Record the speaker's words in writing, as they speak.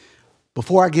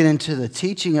Before I get into the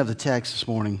teaching of the text this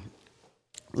morning,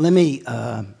 let me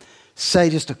say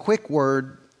just a quick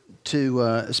word to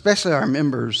especially our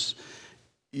members.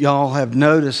 Y'all have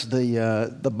noticed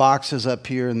the boxes up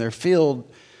here, and they're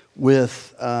filled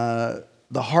with the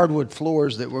hardwood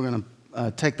floors that we're going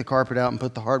to take the carpet out and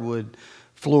put the hardwood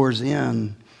floors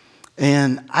in.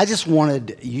 And I just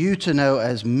wanted you to know,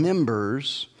 as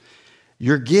members,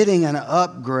 you're getting an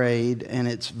upgrade, and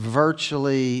it's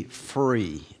virtually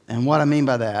free. And what I mean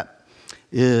by that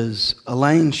is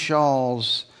Elaine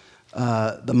Shaw's,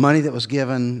 the money that was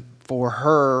given for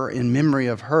her in memory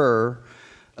of her,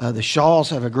 the Shaws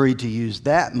have agreed to use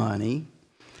that money.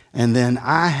 And then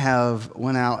I have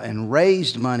went out and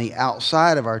raised money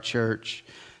outside of our church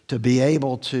to be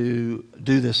able to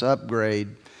do this upgrade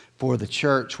for the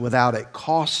church without it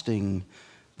costing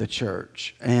the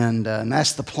church. And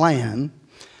that's the plan.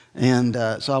 And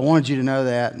so I wanted you to know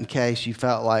that in case you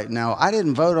felt like, no, I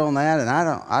didn't vote on that, and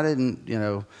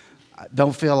I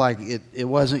don't feel like it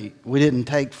wasn't, we didn't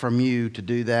take from you to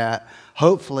do that.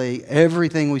 Hopefully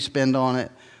everything we spend on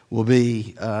it will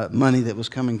be money that was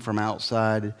coming from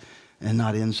outside and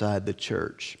not inside the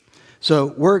church.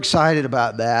 So we're excited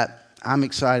about that. I'm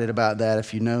excited about that.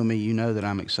 If you know me, you know that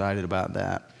I'm excited about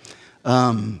that.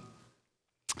 I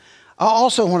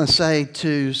also want to say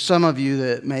to some of you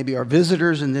that maybe are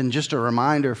visitors, and then just a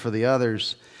reminder for the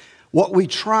others, what we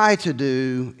try to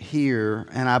do here,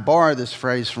 and I borrow this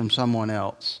phrase from someone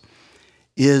else,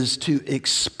 is to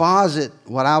exposit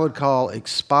what I would call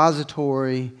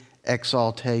expository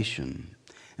exaltation.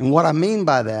 And what I mean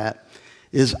by that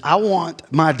is I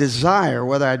want my desire,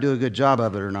 whether I do a good job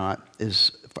of it or not,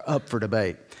 is up for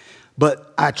debate.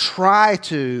 But I try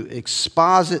to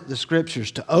exposit the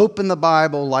Scriptures, to open the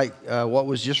Bible like what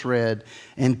was just read,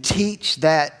 and teach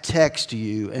that text to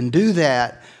you, and do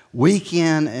that week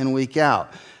in and week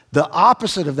out. The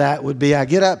opposite of that would be I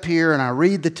get up here and I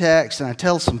read the text and I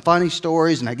tell some funny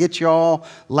stories and I get you all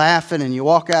laughing, and you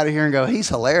walk out of here and go, he's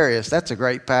hilarious, that's a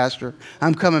great pastor,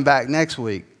 I'm coming back next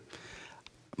week.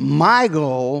 My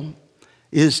goal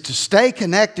is to stay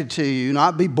connected to you,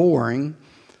 not be boring,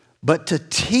 but to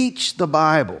teach the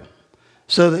Bible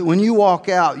so that when you walk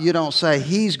out, you don't say,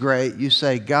 he's great, you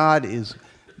say, God is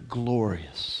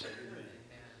glorious.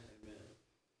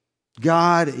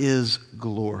 God is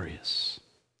glorious.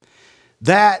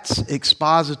 That's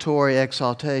expository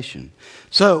exaltation.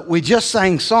 So we just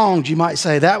sang songs. You might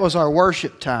say, that was our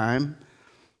worship time.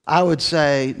 I would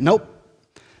say, nope,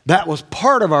 that was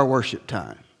part of our worship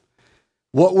time.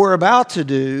 What we're about to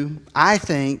do, I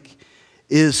think,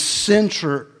 is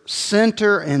center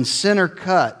and center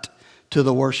cut to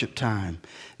the worship time.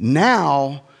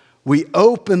 Now we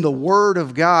open the Word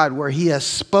of God where He has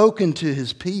spoken to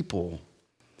His people,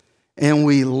 and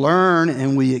we learn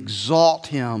and we exalt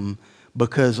Him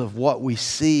because of what we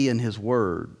see in His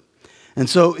Word. And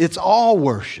so it's all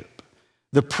worship.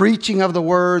 The preaching of the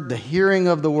Word, the hearing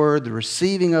of the Word, the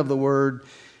receiving of the Word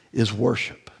is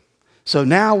worship. So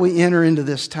now we enter into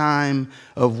this time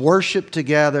of worship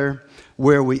together,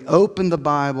 where we open the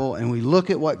Bible and we look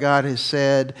at what God has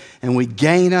said and we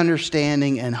gain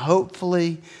understanding, and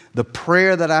hopefully the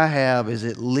prayer that I have is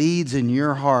it leads in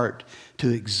your heart to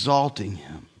exalting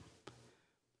Him.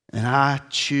 And I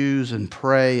choose and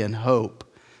pray and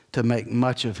hope to make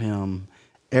much of Him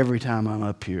every time I'm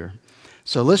up here.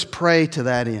 So let's pray to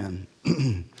that end.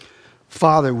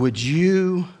 Father, would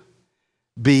you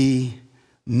be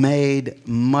made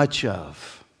much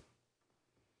of?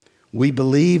 We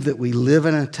believe that we live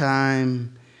in a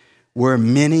time where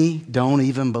many don't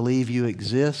even believe you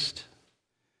exist,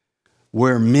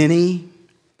 where many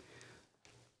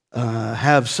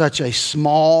have such a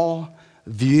small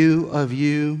view of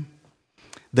you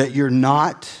that you're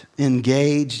not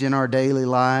engaged in our daily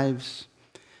lives.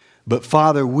 But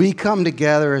Father, we come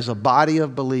together as a body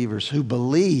of believers who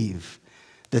believe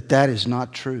that that is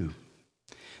not true,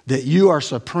 that you are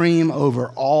supreme over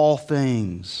all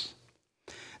things,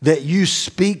 that you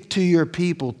speak to your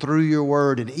people through your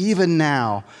word. And even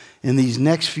now, in these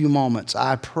next few moments,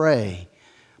 I pray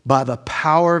by the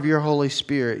power of your Holy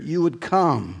Spirit, you would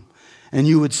come and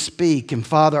you would speak. And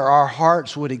Father, our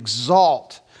hearts would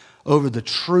exalt over the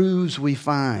truths we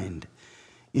find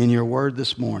in your word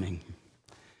this morning.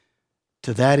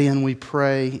 To that end we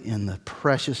pray in the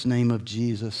precious name of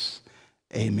Jesus.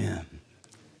 Amen.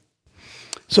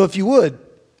 So if you would,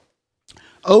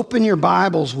 open your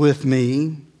Bibles with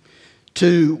me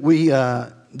to,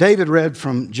 David read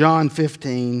from John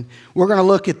 15. We're going to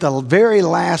look at the very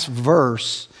last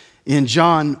verse in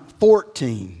John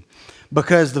 14,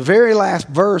 because the very last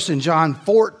verse in John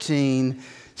 14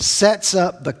 sets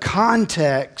up the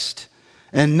context,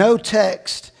 and no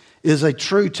text is a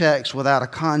true text without a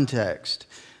context.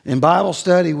 In Bible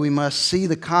study, we must see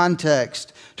the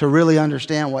context to really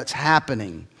understand what's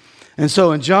happening. And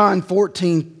so in John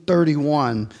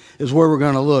 14:31 is where we're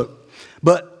going to look.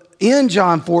 But in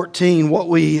John 14, what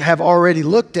we have already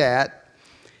looked at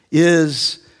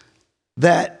is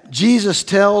that Jesus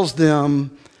tells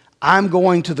them, I'm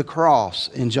going to the cross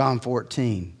in John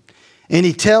 14. And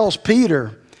he tells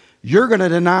Peter, you're going to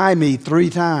deny me 3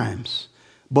 times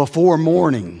before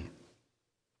morning.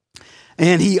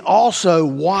 And he also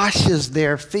washes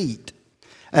their feet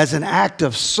as an act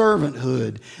of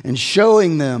servanthood and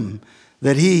showing them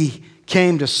that he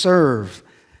came to serve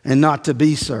and not to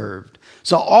be served.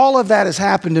 So all of that has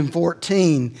happened in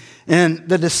 14. And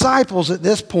the disciples at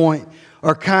this point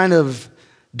are kind of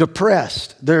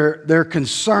depressed. They're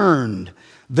concerned.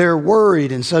 They're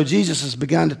worried. And so Jesus has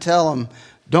begun to tell them,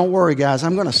 don't worry, guys,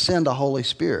 I'm going to send a Holy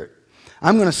Spirit.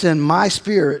 I'm going to send my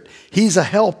Spirit. He's a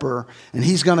helper, and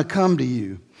he's going to come to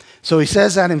you. So he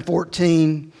says that in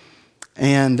 14,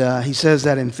 and he says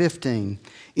that in 15.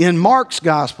 In Mark's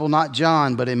gospel, not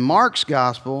John, but in Mark's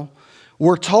gospel,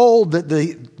 we're told that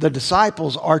the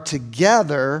disciples are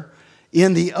together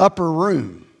in the upper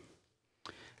room.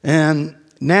 And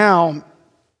now,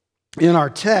 in our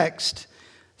text,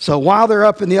 so while they're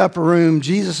up in the upper room,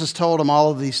 Jesus has told them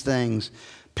all of these things.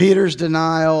 Peter's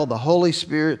denial, the Holy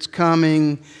Spirit's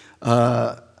coming,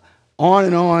 on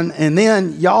and on. And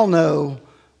then y'all know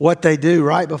what they do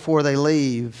right before they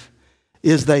leave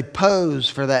is they pose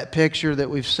for that picture that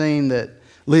we've seen that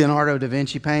Leonardo da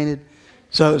Vinci painted.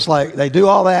 So it's like they do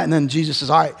all that, and then Jesus says,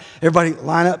 all right, everybody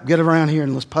line up, get around here,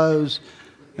 and let's pose.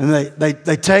 And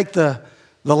they take the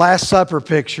Last Supper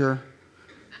picture.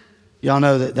 Y'all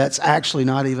know that that's actually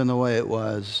not even the way it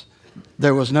was.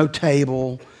 There was no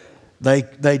table.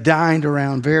 They dined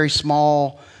around very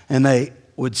small, and they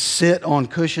would sit on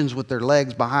cushions with their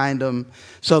legs behind them.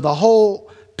 So the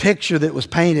whole picture that was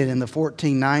painted in the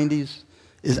 1490s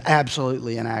is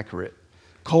absolutely inaccurate.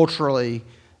 Culturally,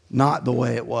 not the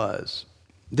way it was.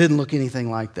 Didn't look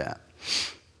anything like that.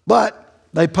 But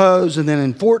they pose, and then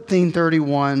in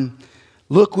 1431,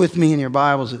 look with me in your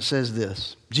Bibles, it says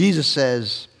this. Jesus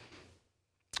says,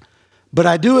 but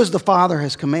I do as the Father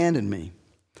has commanded me,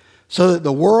 so that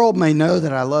the world may know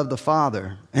that I love the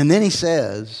Father. And then he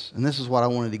says, and this is what I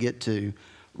wanted to get to,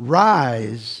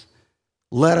 rise,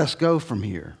 let us go from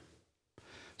here.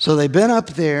 So they've been up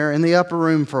there in the upper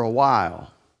room for a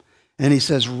while. And he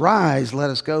says, rise, let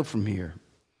us go from here.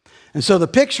 And so the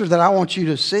picture that I want you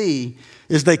to see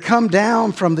is they come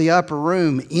down from the upper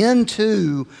room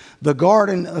into the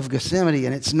Garden of Gethsemane,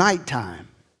 and it's nighttime.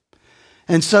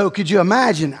 And so could you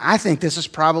imagine, I think this is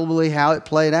probably how it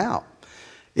played out.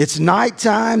 It's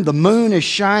nighttime, the moon is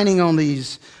shining on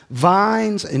these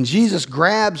vines, and Jesus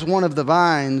grabs one of the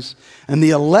vines, and the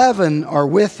 11 are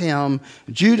with him.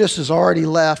 Judas has already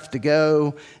left to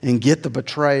go and get the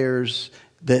betrayers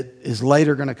that is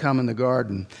later going to come in the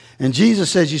garden. And Jesus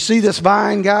says, you see this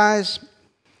vine, guys?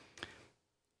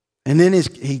 And then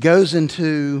he goes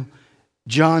into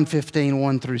John 15,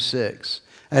 1 through 6.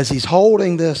 As he's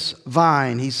holding this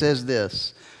vine, he says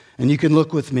this, and you can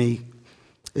look with me.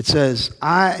 It says,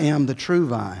 I am the true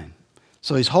vine.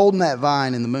 So he's holding that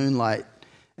vine in the moonlight,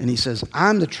 and he says,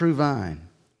 I'm the true vine.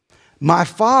 My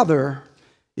Father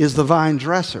is the vine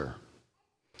dresser.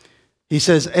 He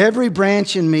says, every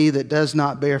branch in me that does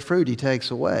not bear fruit, he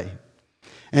takes away.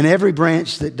 And every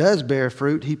branch that does bear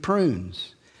fruit, he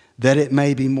prunes, that it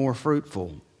may be more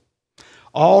fruitful.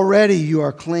 Already you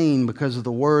are clean because of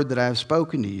the word that I have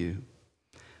spoken to you.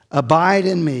 Abide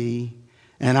in me,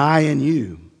 and I in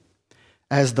you.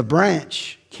 As the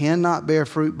branch cannot bear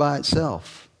fruit by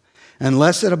itself,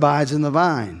 unless it abides in the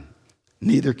vine,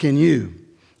 neither can you,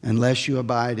 unless you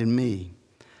abide in me.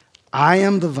 I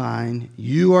am the vine,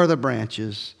 you are the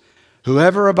branches.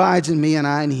 Whoever abides in me and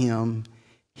I in him,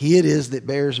 he it is that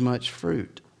bears much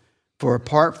fruit. For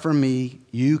apart from me,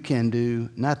 you can do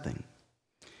nothing.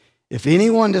 If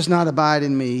anyone does not abide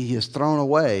in me, he is thrown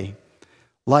away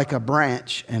like a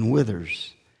branch and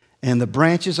withers. And the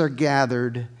branches are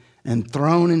gathered and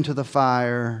thrown into the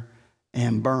fire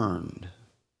and burned.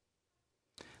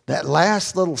 That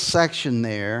last little section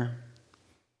there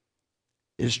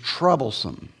is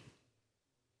troublesome.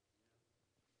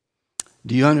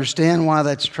 Do you understand why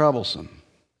that's troublesome?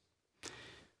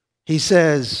 He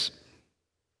says,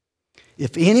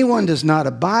 if anyone does not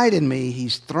abide in me,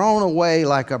 he's thrown away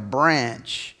like a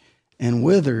branch and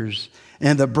withers,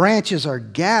 and the branches are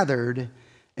gathered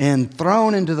and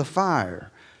thrown into the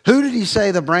fire. Who did he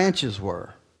say the branches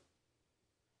were?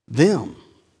 Them.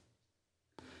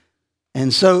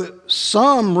 And so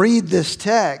some read this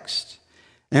text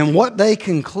And what they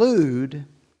conclude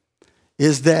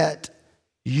is that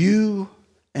you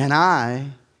and I,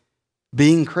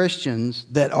 being Christians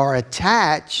that are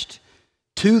attached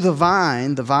to the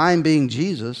vine being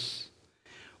Jesus,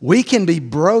 we can be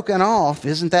broken off,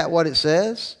 isn't that what it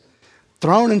says?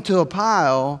 Thrown into a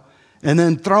pile and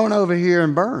then thrown over here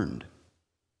and burned.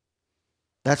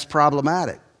 That's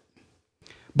problematic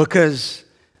because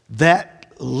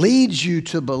that leads you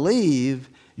to believe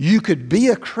you could be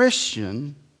a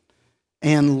Christian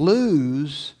and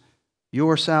lose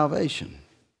your salvation.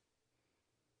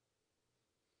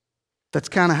 That's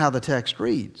kind of how the text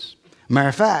reads. Matter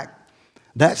of fact,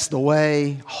 that's the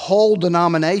way whole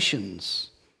denominations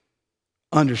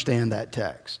understand that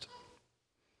text.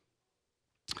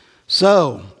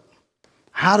 So,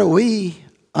 how do we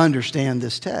understand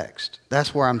this text?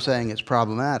 That's where I'm saying it's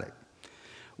problematic.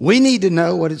 We need to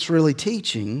know what it's really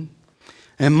teaching,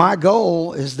 and my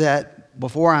goal is that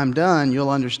before I'm done, you'll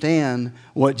understand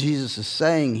what Jesus is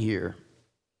saying here.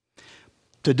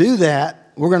 To do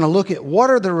that, we're going to look at what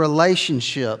are the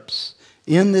relationships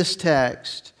in this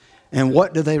text and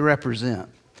what do they represent.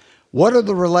 What are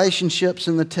the relationships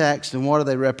in the text and what do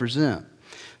they represent?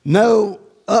 Know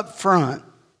up front,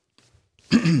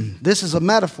 this is a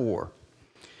metaphor.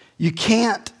 You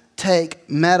can't take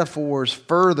metaphors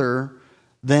further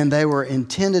than they were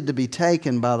intended to be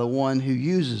taken by the one who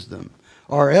uses them,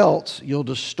 or else you'll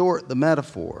distort the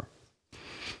metaphor.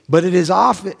 But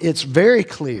it's very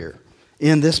clear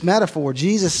in this metaphor.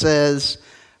 Jesus says,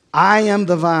 I am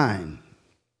the vine.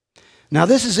 Now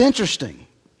this is interesting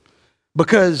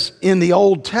because in the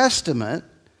Old Testament,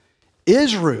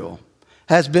 Israel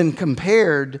has been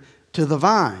compared to the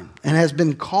vine and has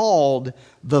been called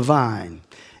the vine.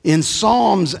 In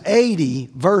Psalms 80,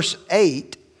 verse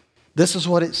 8, this is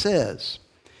what it says.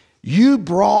 You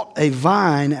brought a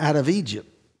vine out of Egypt,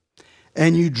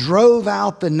 and you drove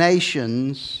out the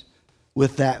nations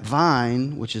with that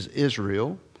vine, which is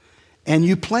Israel, and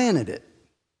you planted it.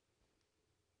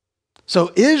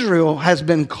 So Israel has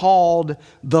been called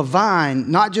the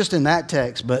vine, not just in that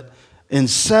text, but in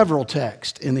several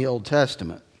texts in the Old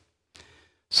Testament.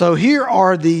 So here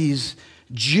are these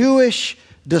Jewish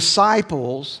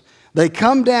disciples. They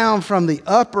come down from the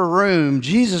upper room.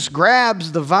 Jesus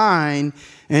grabs the vine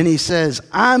and he says,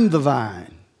 I'm the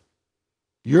vine.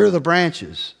 You're the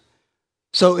branches.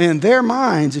 So in their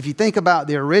minds, if you think about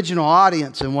the original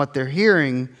audience and what they're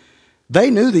hearing, they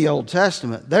knew the Old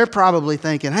Testament. They're probably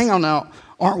thinking, hang on now,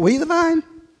 aren't we the vine?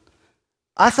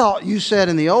 I thought you said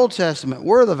in the Old Testament,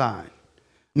 we're the vine.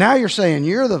 Now you're saying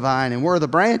you're the vine and we're the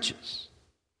branches.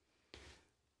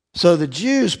 So the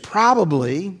Jews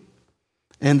probably,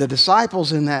 and the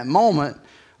disciples in that moment,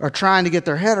 are trying to get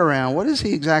their head around, what is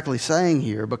he exactly saying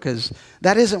here? Because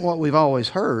that isn't what we've always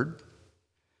heard.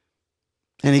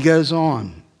 And he goes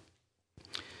on.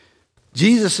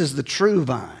 Jesus is the true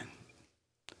vine,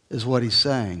 is what he's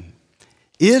saying.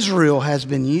 Israel has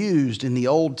been used in the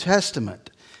Old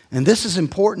Testament. And this is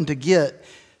important to get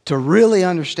to really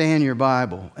understand your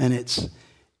Bible. And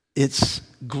it's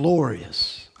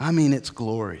glorious. I mean, it's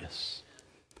glorious.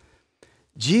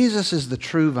 Jesus is the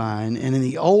true vine, and in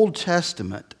the Old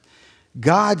Testament,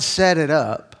 God set it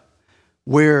up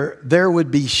where there would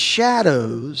be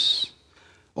shadows,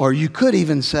 or you could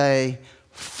even say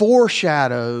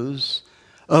foreshadows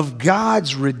of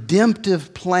God's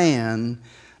redemptive plan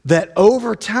that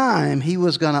over time he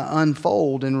was going to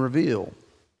unfold and reveal.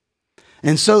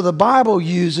 And so the Bible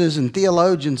uses, and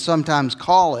theologians sometimes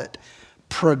call it,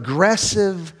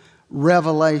 progressive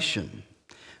revelation.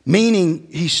 Meaning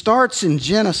he starts in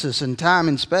Genesis in time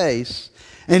and space,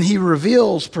 and he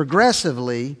reveals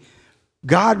progressively,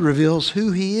 God reveals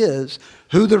who he is,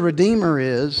 who the Redeemer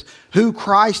is, who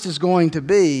Christ is going to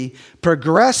be,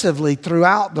 progressively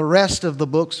throughout the rest of the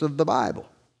books of the Bible.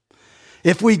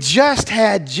 If we just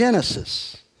had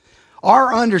Genesis,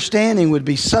 our understanding would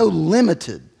be so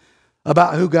limited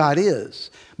about who God is.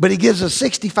 But he gives us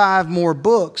 65 more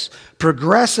books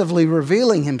progressively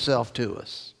revealing himself to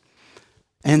us.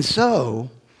 And so,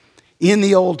 in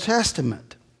the Old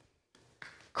Testament,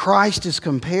 Christ is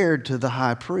compared to the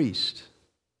high priest.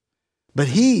 But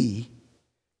he,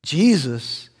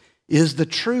 Jesus, is the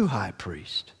true high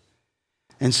priest.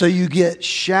 And so you get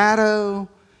shadow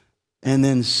and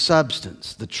then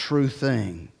substance, the true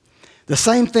thing. The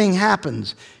same thing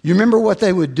happens. You remember what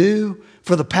they would do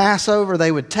for the Passover?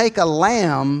 They would take a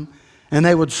lamb and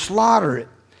they would slaughter it.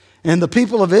 And the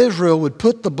people of Israel would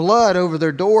put the blood over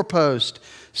their doorpost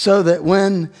so that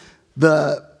when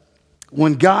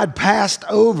God passed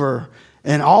over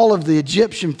and all of the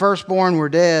Egyptian firstborn were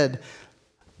dead,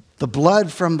 the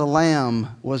blood from the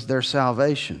lamb was their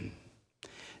salvation.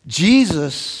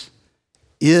 Jesus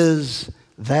is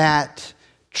that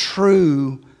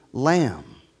true lamb.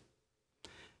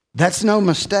 That's no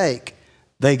mistake.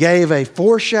 They gave a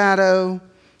foreshadow,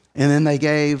 and then they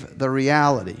gave the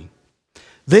reality.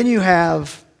 Then you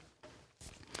have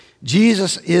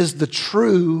Jesus is the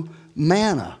true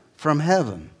manna from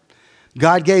heaven.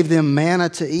 God gave them manna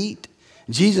to eat.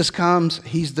 Jesus comes,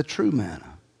 he's the true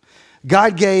manna.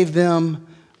 God gave them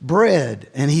bread,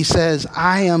 and he says,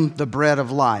 I am the bread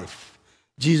of life.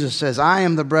 Jesus says, I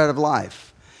am the bread of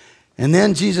life. And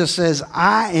then Jesus says,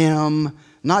 I am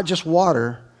not just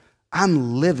water,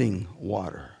 I'm living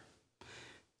water.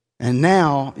 And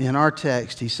now, in our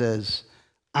text, he says,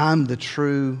 I'm the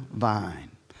true vine.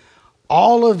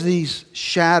 All of these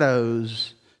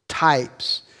shadows,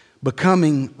 types,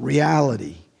 becoming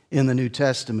reality in the New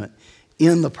Testament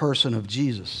in the person of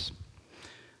Jesus.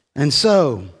 And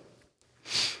so,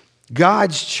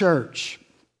 God's church,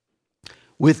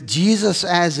 with Jesus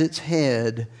as its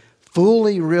head,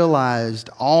 fully realized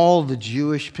all the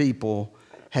Jewish people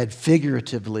had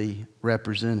figuratively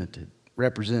represented.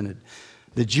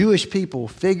 The Jewish people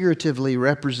figuratively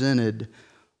represented,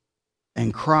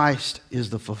 and Christ is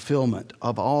the fulfillment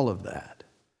of all of that.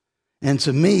 And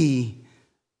to me,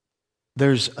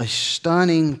 there's a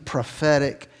stunning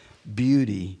prophetic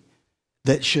beauty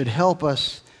that should help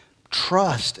us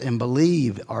trust and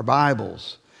believe our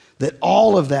Bibles, that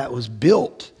all of that was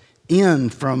built in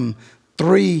from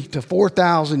 3,000 to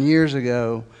 4,000 years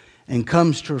ago and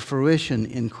comes to fruition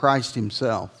in Christ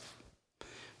himself.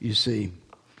 You see,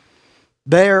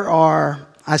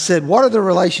 I said, what are the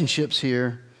relationships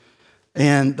here?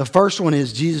 And the first one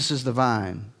is Jesus is the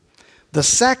vine. The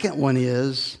second one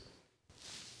is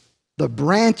the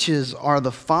branches are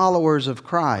the followers of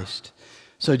Christ.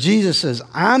 So Jesus says,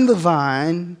 I'm the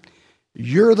vine,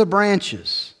 you're the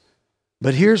branches.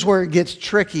 But here's where it gets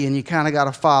tricky, and you kind of got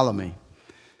to follow me.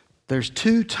 There's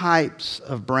two types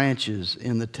of branches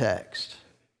in the text.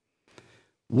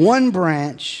 One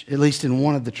branch, at least in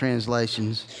one of the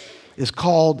translations, is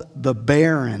called the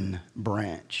barren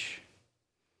branch.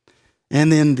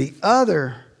 And then the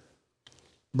other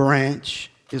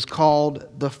branch is called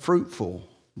the fruitful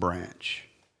branch.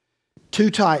 Two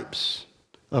types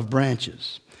of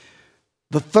branches.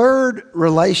 The third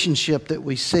relationship that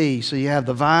we see, so you have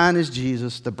the vine is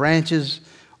Jesus, the branches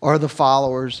are the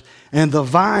followers, and the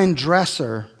vine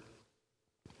dresser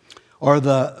or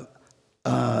the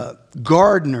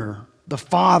gardener, the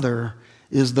Father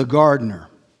is the gardener.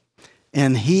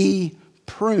 And he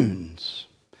prunes.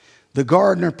 The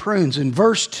gardener prunes. In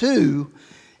verse 2,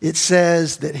 it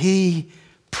says that he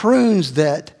prunes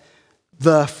that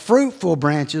the fruitful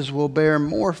branches will bear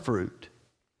more fruit.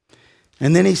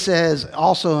 And then he says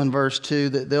also in verse 2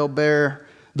 that they'll bear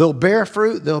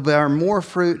fruit, they'll bear more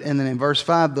fruit, and then in verse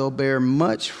 5 they'll bear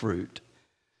much fruit.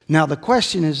 Now the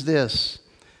question is this,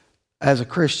 as a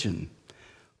Christian,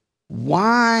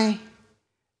 why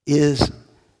is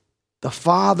the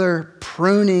Father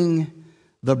pruning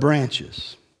the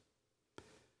branches?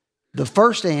 The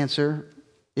first answer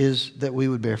is that we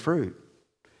would bear fruit.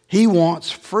 He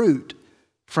wants fruit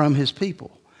from his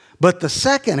people. But the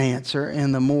second answer,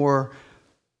 and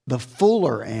the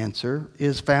fuller answer,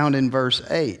 is found in verse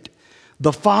 8.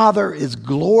 The Father is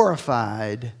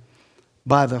glorified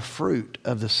by the fruit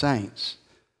of the saints.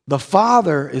 The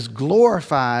Father is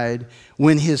glorified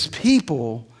when his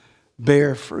people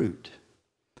bear fruit.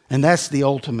 And that's the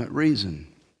ultimate reason.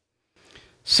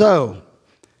 So,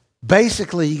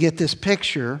 basically, you get this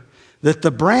picture that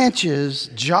the branch's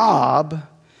job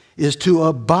is to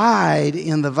abide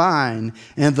in the vine,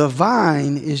 and the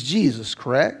vine is Jesus,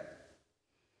 correct?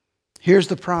 Here's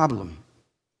the problem.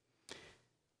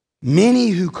 Many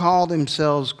who call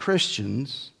themselves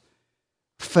Christians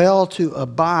fail to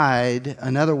abide,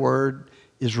 another word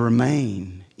is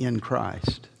remain in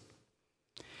Christ.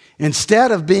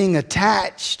 Instead of being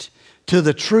attached to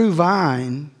the true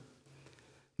vine,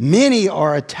 many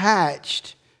are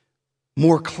attached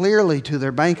more clearly to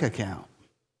their bank account.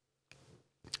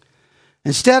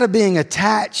 Instead of being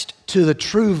attached to the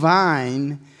true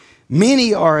vine,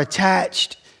 many are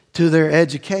attached to their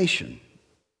education.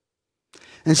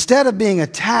 Instead of being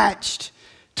attached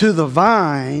to the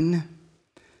vine,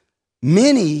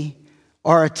 many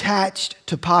are attached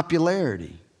to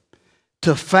popularity,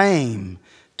 to fame,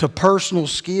 to personal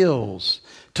skills,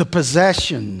 to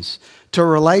possessions, to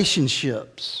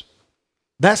relationships.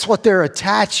 That's what they're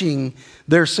attaching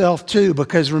theirself to,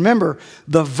 because remember,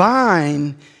 the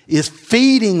vine is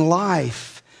feeding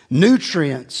life,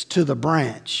 nutrients to the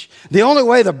branch. The only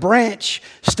way the branch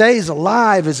stays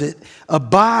alive is it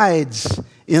abides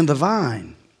in the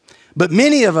vine. But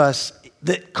many of us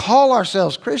that call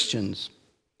ourselves Christians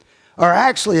are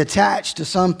actually attached to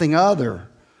something other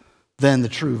than the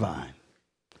true vine.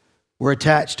 We're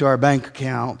attached to our bank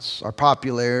accounts, our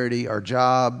popularity, our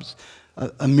jobs,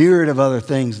 a myriad of other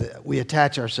things that we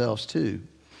attach ourselves to.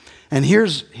 And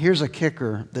here's a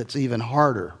kicker that's even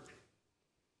harder.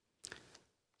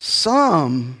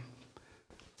 Some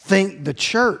think the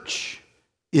church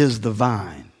is the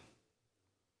vine.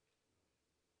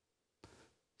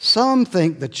 Some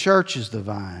think the church is the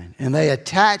vine, and they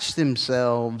attach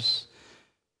themselves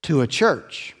to a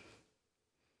church.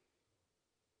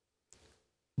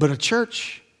 But a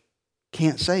church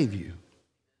can't save you.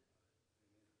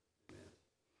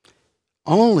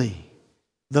 Only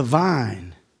the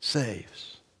vine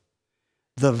saves.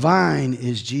 The vine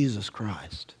is Jesus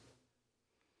Christ.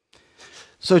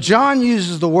 So John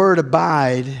uses the word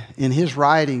abide in his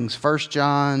writings, 1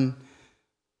 John,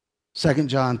 2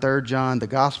 John, 3 John, the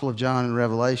Gospel of John, and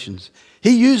Revelations.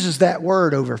 He uses that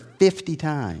word over 50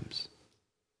 times.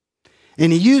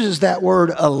 And he uses that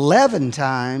word 11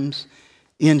 times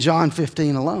in John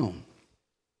 15 alone.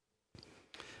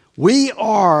 We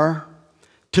are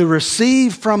to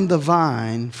receive from the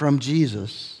vine, from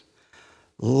Jesus,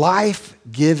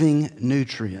 life-giving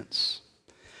nutrients.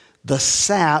 The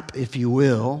sap, if you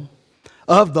will,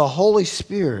 of the Holy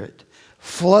Spirit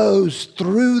flows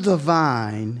through the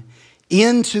vine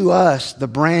into us, the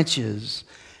branches,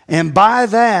 and by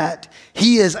that,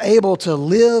 he is able to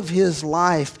live his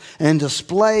life and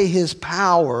display his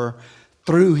power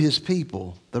through his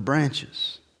people, the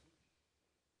branches.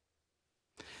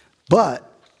 But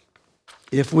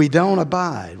if we don't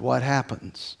abide, what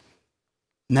happens?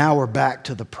 Now we're back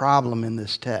to the problem in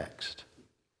this text.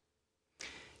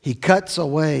 He cuts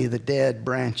away the dead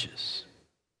branches.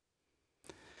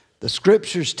 The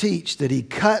scriptures teach that he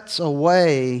cuts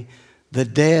away the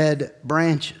dead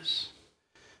branches.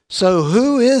 So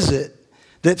who is it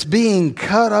that's being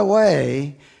cut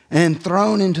away and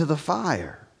thrown into the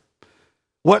fire?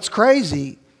 What's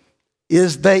crazy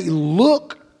is they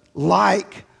look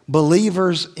like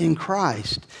believers in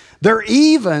Christ. They're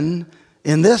even,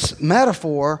 in this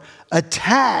metaphor,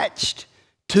 attached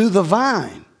to the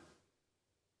vine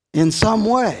in some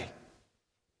way.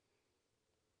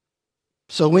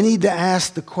 So we need to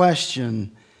ask the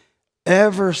question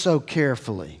ever so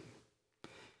carefully.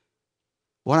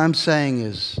 What I'm saying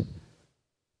is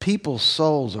people's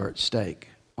souls are at stake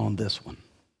on this one.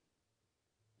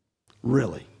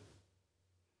 Really.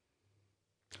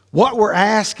 What we're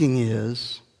asking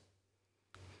is,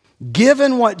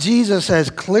 given what Jesus has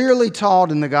clearly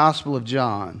taught in the Gospel of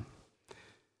John,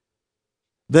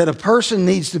 that a person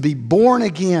needs to be born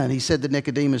again, he said to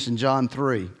Nicodemus in John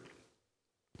 3.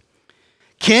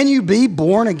 Can you be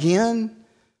born again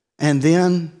and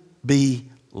then be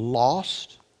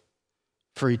lost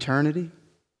for eternity?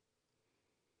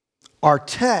 Our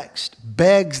text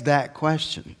begs that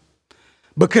question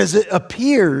because it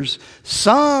appears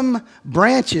some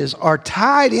branches are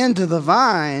tied into the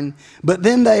vine, but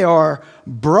then they are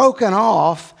broken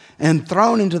off and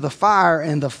thrown into the fire,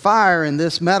 and the fire in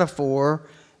this metaphor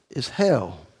is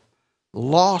hell,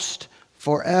 lost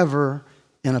forever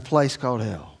in a place called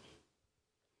hell.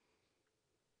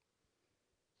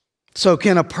 So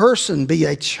can a person be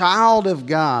a child of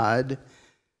God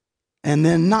and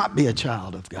then not be a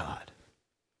child of God?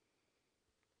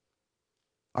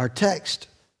 Our text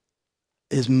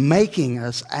is making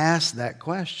us ask that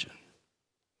question.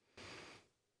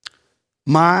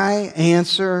 My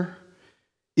answer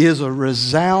is a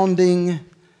resounding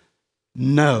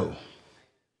no.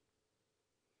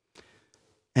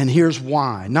 And here's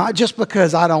why. Not just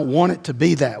because I don't want it to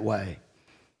be that way,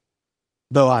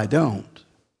 though I don't.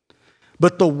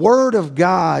 But the Word of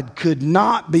God could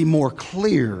not be more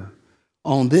clear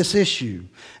on this issue.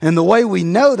 And the way we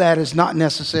know that is not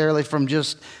necessarily from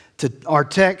just our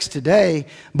text today,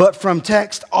 but from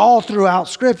text all throughout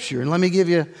Scripture. And let me give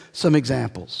you some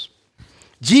examples.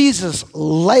 Jesus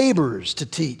labors to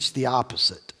teach the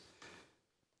opposite.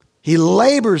 He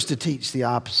labors to teach the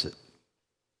opposite.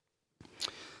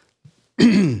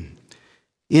 In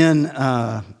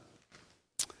John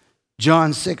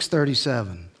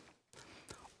 6:37,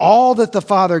 all that the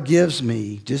Father gives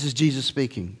me, this is Jesus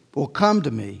speaking, will come to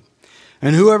me.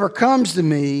 And whoever comes to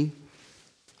me,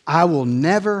 I will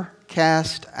never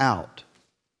cast out.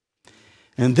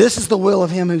 And this is the will of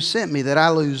him who sent me, that I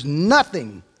lose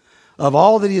nothing of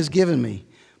all that he has given me,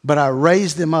 but I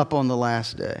raise them up on the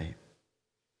last day.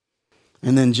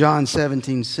 And then John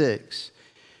 17:6,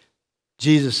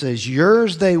 Jesus says,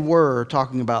 yours they were,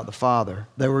 talking about the Father.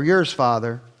 They were yours,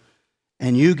 Father,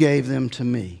 and you gave them to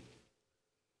me.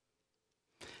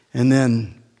 And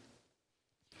then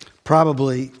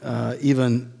probably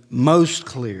even most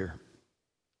clear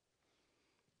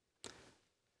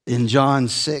in John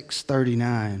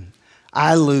 6:39.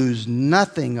 I lose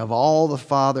nothing of all the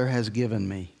Father has given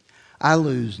me. I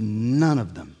lose none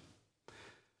of them.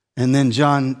 And then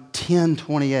John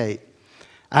 10:28.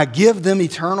 I give them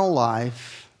eternal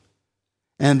life,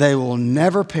 and they will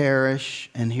never perish.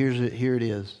 And here it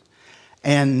is.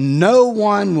 And no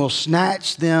one will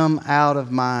snatch them out of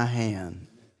my hand.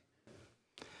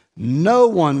 No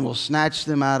one will snatch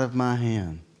them out of my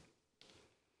hand.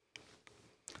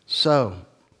 So,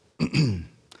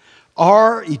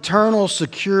 our eternal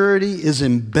security is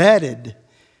embedded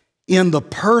in the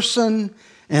person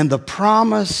and the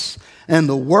promise and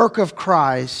the work of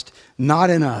Christ, not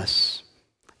in us.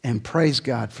 And praise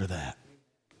God for that.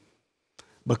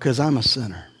 Because I'm a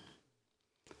sinner.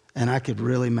 And I could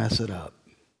really mess it up.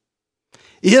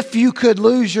 If you could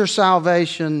lose your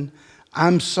salvation,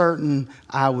 I'm certain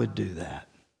I would do that.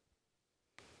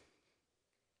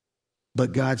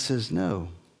 But God says no.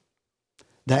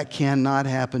 That cannot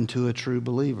happen to a true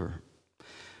believer.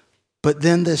 But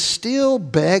then this still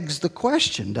begs the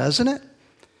question, doesn't it?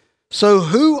 So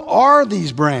who are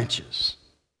these branches?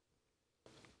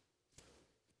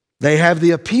 They have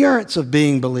the appearance of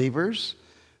being believers,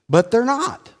 but they're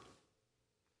not.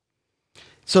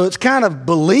 So it's kind of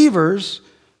believers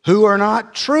who are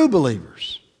not true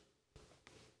believers.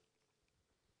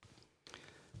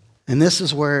 And this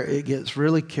is where it gets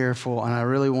really careful, and I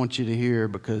really want you to hear,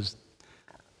 because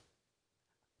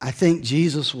I think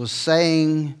Jesus was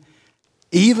saying,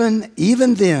 even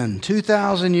then,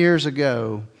 2,000 years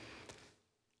ago,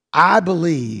 I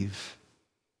believe,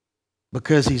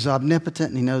 because he's omnipotent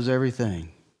and he knows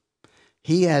everything.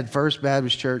 He had First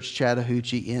Baptist Church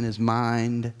Chattahoochee in his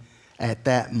mind at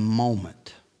that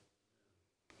moment.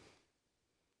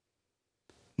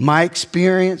 My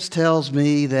experience tells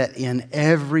me that in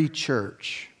every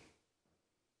church,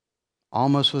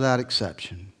 almost without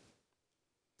exception,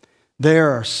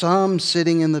 there are some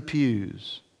sitting in the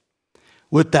pews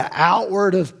with the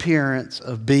outward appearance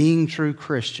of being true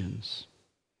Christians.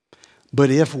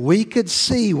 But if we could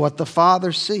see what the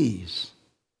Father sees,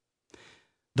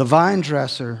 the vine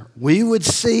dresser, we would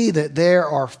see that there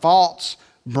are false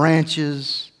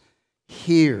branches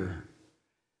here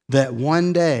that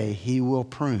one day he will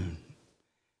prune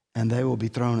and they will be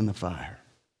thrown in the fire.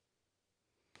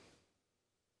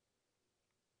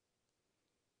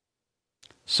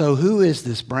 So who is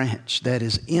this branch that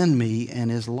is in me and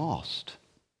is lost?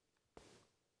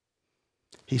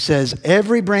 He says,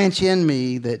 every branch in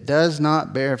me that does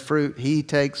not bear fruit, he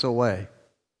takes away.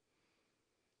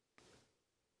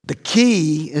 The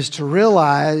key is to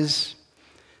realize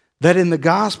that in the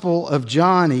Gospel of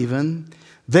John even,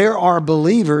 there are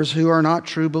believers who are not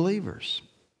true believers.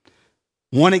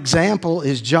 One example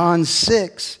is John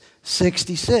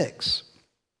 6:66.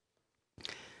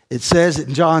 It says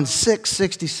in John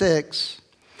 6:66,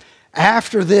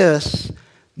 after this,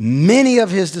 many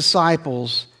of his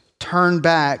disciples turned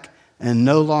back and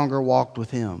no longer walked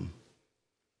with him.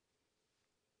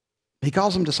 He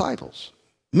calls them disciples.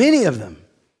 Many of them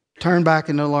turned back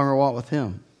and no longer walked with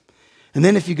him. And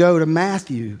then if you go to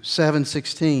Matthew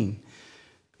 7:16,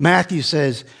 Matthew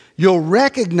says, you'll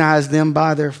recognize them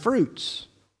by their fruits.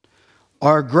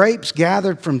 Are grapes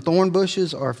gathered from thorn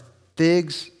bushes or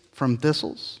figs from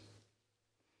thistles?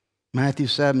 Matthew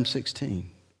 7:16.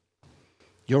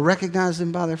 You'll recognize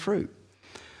them by their fruit.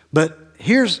 But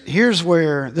here's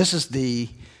where, this is the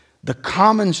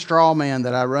common straw man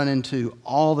that I run into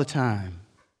all the time.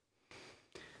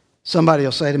 Somebody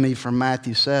will say to me from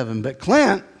Matthew 7, but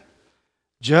Clint,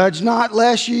 judge not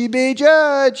lest ye be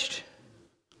judged.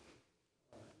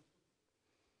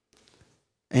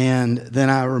 And then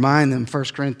I remind them,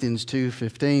 1 Corinthians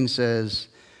 2:15 says,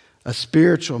 a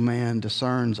spiritual man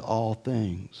discerns all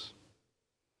things.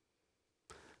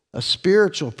 A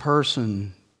spiritual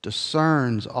person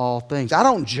discerns all things. I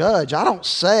don't judge. I don't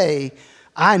say,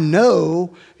 I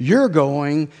know you're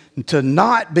going to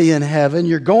not be in heaven.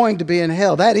 You're going to be in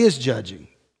hell. That is judging.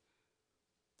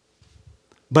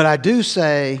 But I do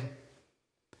say,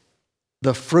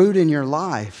 the fruit in your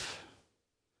life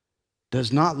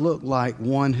does not look like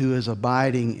one who is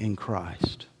abiding in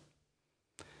Christ.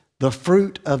 The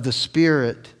fruit of the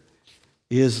Spirit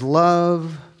is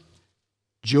love,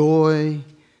 joy,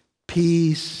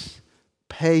 peace,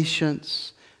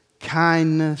 patience,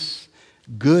 kindness,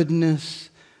 goodness,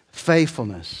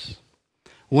 faithfulness.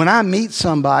 When I meet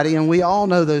somebody, and we all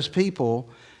know those people,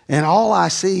 and all I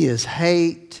see is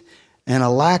hate and a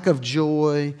lack of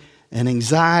joy and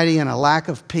anxiety and a lack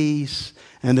of peace,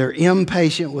 and they're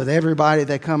impatient with everybody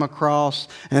they come across,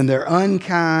 and they're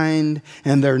unkind,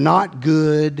 and they're not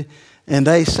good, and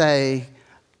they say,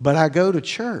 but I go to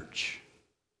church.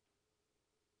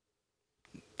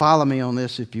 Follow me on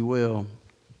this if you will.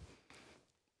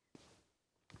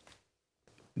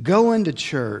 Going to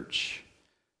church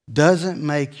doesn't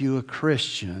make you a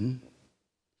Christian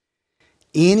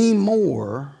any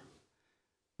more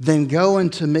than going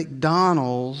to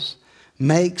McDonald's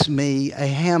makes me a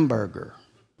hamburger.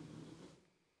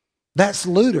 That's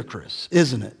ludicrous,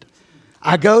 isn't it?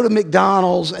 I go to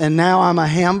McDonald's and now I'm a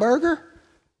hamburger?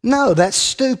 No, that's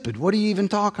stupid. What are you even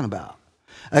talking about?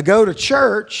 I go to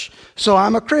church, so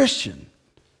I'm a Christian.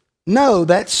 No,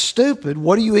 that's stupid.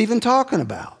 What are you even talking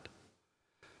about?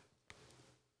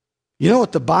 You know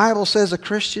what the Bible says a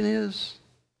Christian is?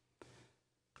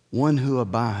 One who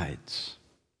abides.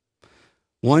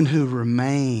 One who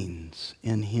remains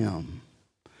in Him.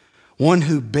 One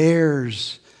who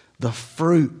bears the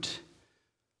fruit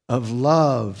of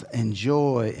love and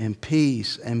joy and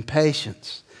peace and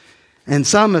patience. And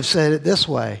some have said it this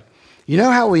way. You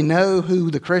know how we know who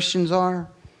the Christians are?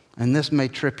 And this may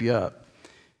trip you up.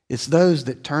 It's those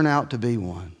that turn out to be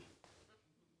one.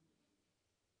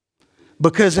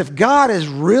 Because if God has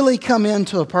really come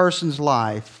into a person's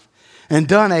life and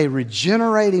done a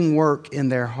regenerating work in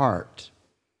their heart,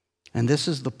 and this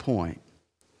is the point,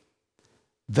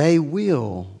 they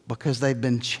will, because they've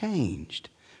been changed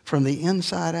from the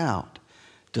inside out,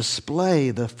 display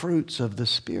the fruits of the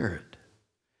Spirit.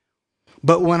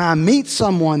 But when I meet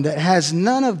someone that has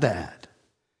none of that,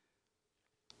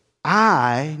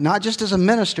 I, not just as a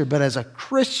minister, but as a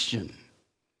Christian,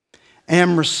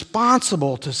 am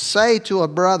responsible to say to a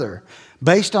brother,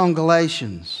 based on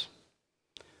Galatians,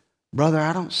 brother,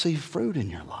 I don't see fruit in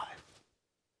your life.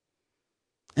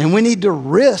 And we need to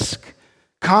risk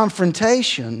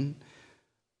confrontation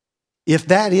if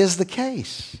that is the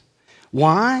case.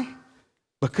 Why?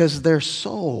 Because their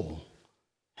soul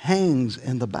hangs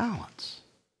in the balance.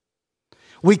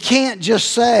 We can't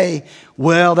just say,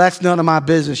 well, that's none of my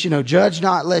business. Judge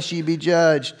not lest ye be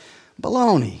judged.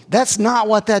 Baloney. That's not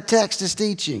what that text is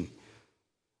teaching.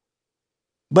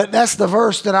 But that's the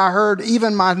verse that I heard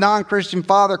even my non-Christian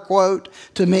father quote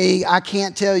to me, I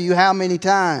can't tell you how many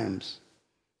times.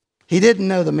 He didn't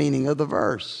know the meaning of the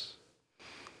verse.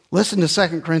 Listen to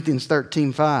 2 Corinthians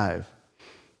 13:5.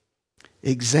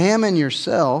 Examine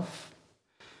yourself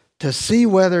to see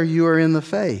whether you are in the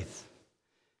faith.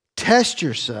 Test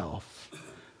yourself,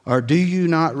 or do you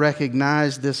not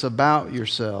recognize this about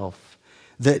yourself,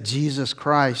 that Jesus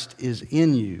Christ is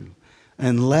in you,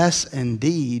 unless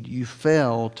indeed you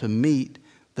fail to meet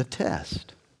the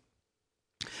test.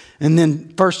 And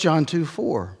then 1 John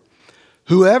 2:4.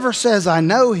 Whoever says, I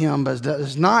know him, but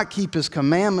does not keep his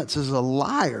commandments is a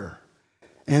liar,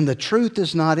 and the truth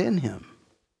is not in him.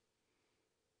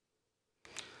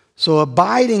 So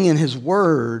abiding in his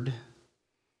word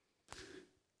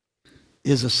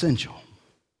is essential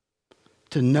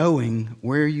to knowing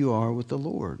where you are with the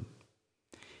Lord.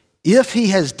 If he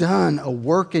has done a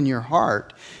work in your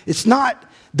heart, it's not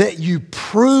that you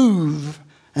prove,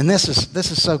 and this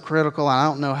is so critical, I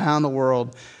don't know how in the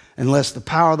world, unless the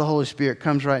power of the Holy Spirit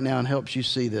comes right now and helps you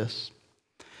see this.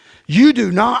 You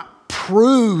do not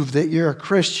prove that you're a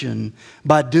Christian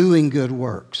by doing good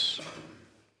works.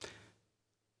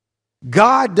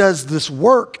 God does this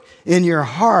work in your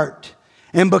heart,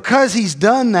 and because he's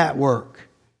done that work,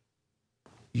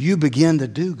 you begin to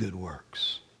do good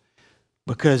works.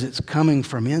 Because it's coming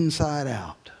from inside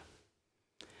out.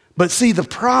 But see, the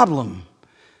problem,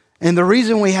 and the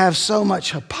reason we have so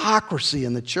much hypocrisy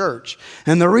in the church,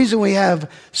 and the reason we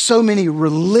have so many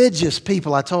religious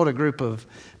people, I told a group of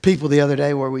people the other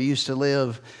day where we used to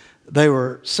live, they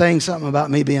were saying something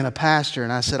about me being a pastor,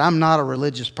 and I said, I'm not a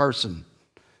religious person.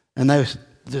 And they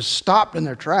just stopped in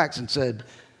their tracks and said,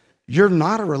 you're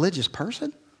not a religious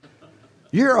person?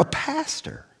 You're a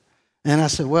pastor. And I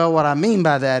said, well, what I mean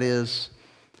by that is,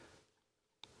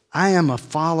 I am a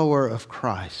follower of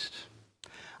Christ.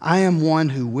 I am one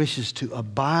who wishes to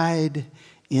abide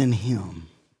in him.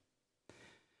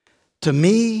 To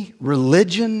me,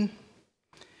 religion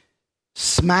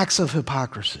smacks of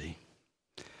hypocrisy.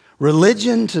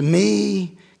 Religion to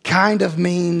me kind of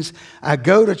means I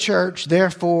go to church,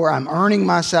 therefore I'm earning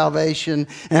my salvation,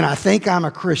 and I think I'm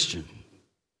a Christian.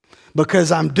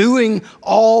 Because I'm doing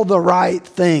all the right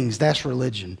things. That's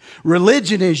religion.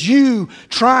 Religion is you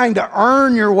trying to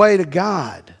earn your way to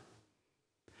God.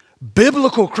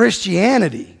 Biblical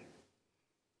Christianity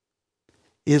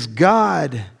is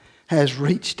God has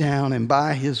reached down and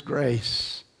by his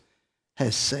grace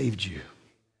has saved you.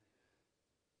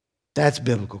 That's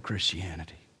biblical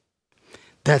Christianity.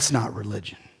 That's not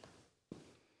religion.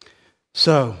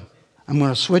 So, I'm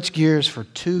going to switch gears for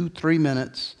 2-3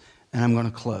 minutes, and I'm going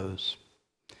to close.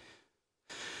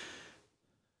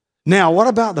 Now, what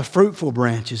about the fruitful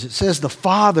branches? It says the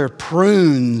Father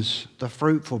prunes the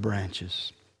fruitful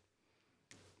branches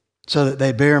so that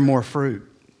they bear more fruit.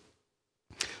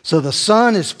 So the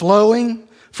sun is flowing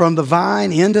from the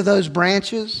vine into those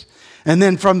branches, and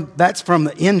then that's from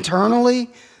the internally,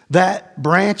 that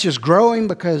branch is growing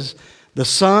because the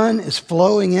sun is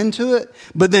flowing into it.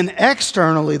 But then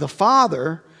externally, the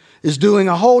Father is doing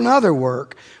a whole nother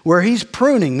work where He's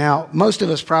pruning. Now, most of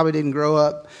us probably didn't grow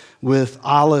up with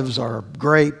olives or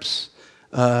grapes,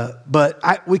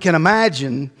 but we can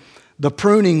imagine the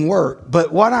pruning work.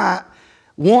 But what I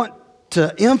want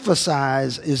to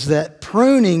emphasize is that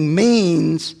pruning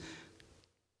means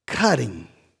cutting.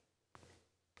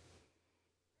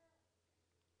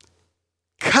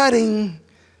 Cutting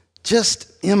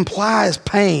just implies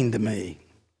pain to me.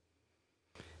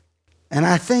 And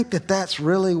I think that that's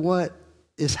really what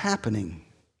is happening.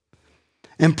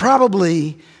 And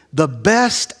probably the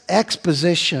best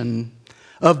exposition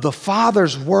of the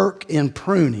Father's work in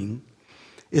pruning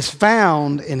is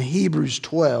found in Hebrews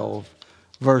 12,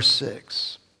 verse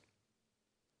 6.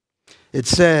 It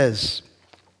says,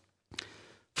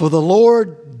 "For the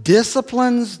Lord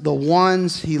disciplines the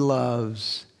ones He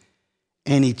loves,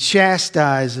 and He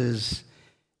chastises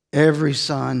every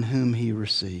son whom He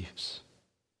receives."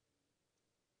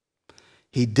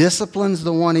 He disciplines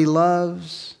the one He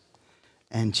loves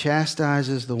and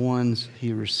chastises the ones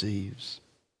He receives.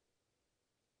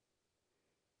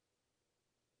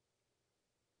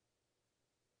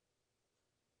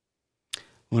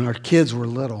 When our kids were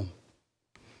little,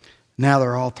 now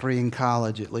they're all 3 in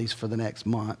college, at least for the next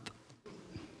month.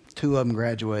 2 of them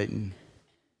graduating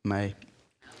May.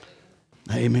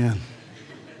 Amen.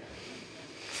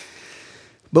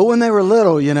 But when they were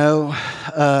little,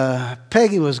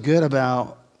 Peggy was good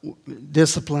about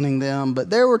disciplining them, but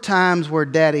there were times where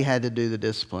Daddy had to do the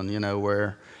discipline,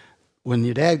 where when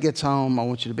your dad gets home, I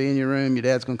want you to be in your room, your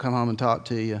dad's going to come home and talk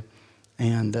to you,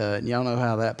 and y'all know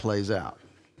how that plays out.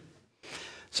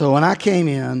 So when I came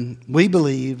in, we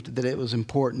believed that it was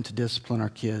important to discipline our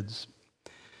kids,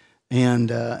 and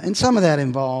some of that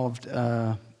involved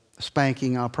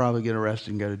spanking. I'll probably get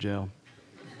arrested and go to jail.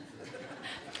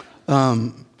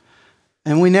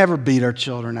 And we never beat our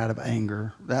children out of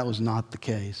anger. That was not the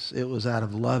case. It was out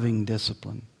of loving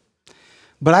discipline.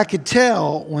 But I could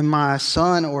tell when my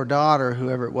son or daughter,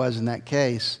 whoever it was in that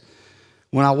case,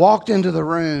 when I walked into the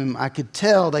room, I could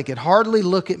tell they could hardly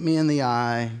look at me in the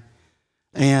eye,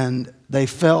 and they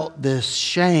felt this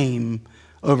shame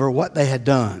over what they had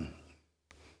done.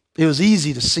 It was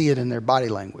easy to see it in their body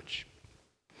language.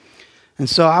 And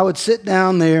so I would sit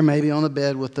down there, maybe on the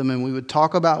bed with them, and we would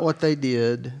talk about what they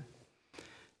did,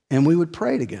 and we would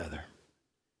pray together.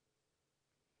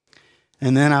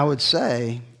 And then I would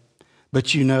say,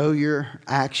 but your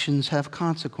actions have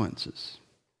consequences.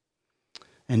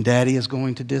 And Daddy is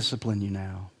going to discipline you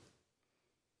now.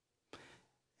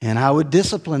 And I would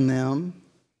discipline them,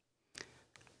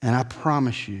 and I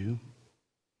promise you,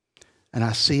 and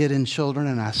I see it in children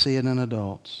and I see it in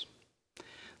adults,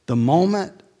 the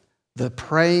moment the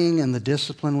praying and the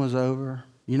discipline was over,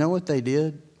 you know what they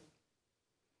did?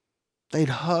 They'd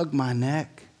hug my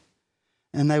neck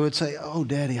and they would say, "Oh,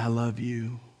 Daddy, I love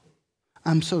you.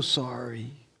 I'm so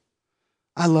sorry.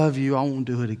 I love you. I won't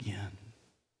do it again."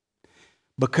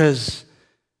 Because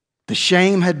the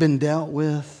shame had been dealt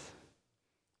with,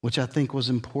 which I think was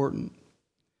important.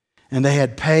 And they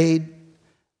had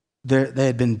they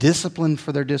had been disciplined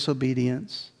for their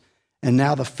disobedience. And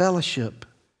now the fellowship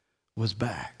was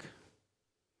back.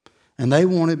 And they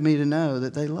wanted me to know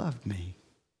that they loved me.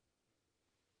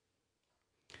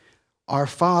 Our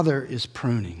Father is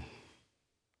pruning.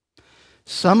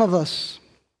 Some of us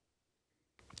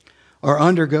are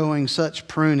undergoing such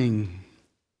pruning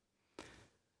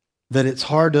that it's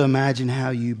hard to imagine how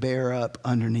you bear up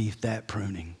underneath that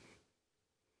pruning.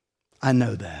 I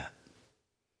know that.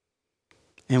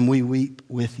 And we weep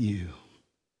with you.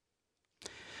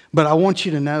 But I want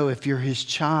you to know, if you're His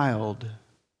child,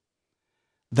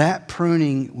 that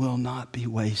pruning will not be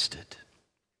wasted.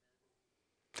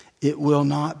 It will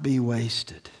not be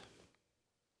wasted.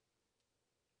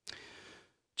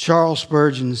 Charles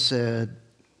Spurgeon said,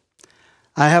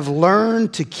 "I have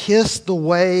learned to kiss the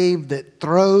wave that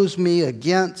throws me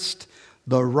against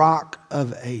the rock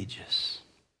of ages."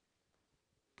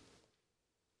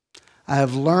 I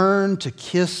have learned to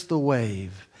kiss the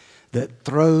wave that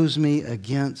throws me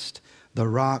against the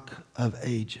rock of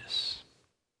ages.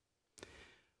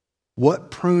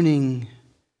 What pruning,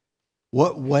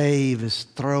 what wave is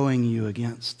throwing you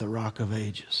against the rock of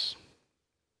ages?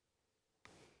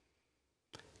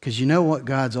 Because you know what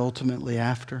God's ultimately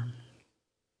after?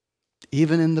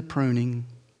 Even in the pruning,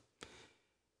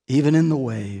 even in the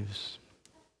waves,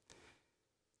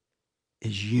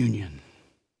 is union,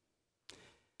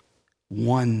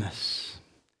 oneness.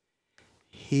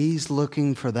 He's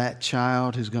looking for that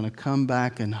child who's going to come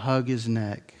back and hug his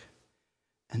neck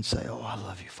and say, "Oh, I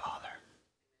love you, Father.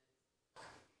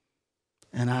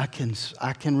 And I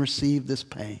can receive this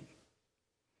pain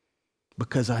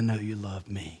because I know you love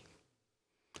me.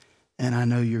 And I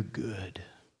know you're good.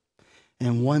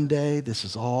 And one day this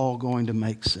is all going to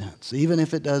make sense. Even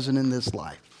if it doesn't in this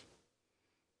life,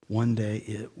 one day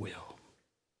it will."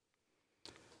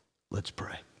 Let's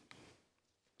pray.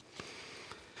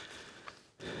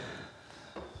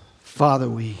 Father,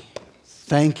 we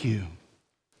thank you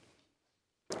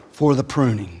for the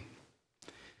pruning.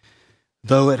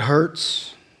 Though it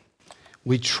hurts,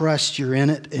 we trust you're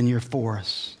in it and you're for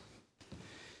us.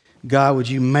 God, would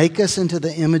you make us into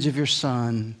the image of your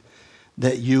Son,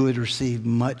 that you would receive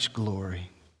much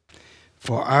glory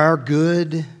for our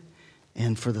good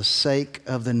and for the sake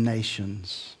of the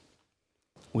nations.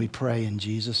 We pray in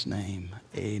Jesus' name,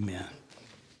 amen.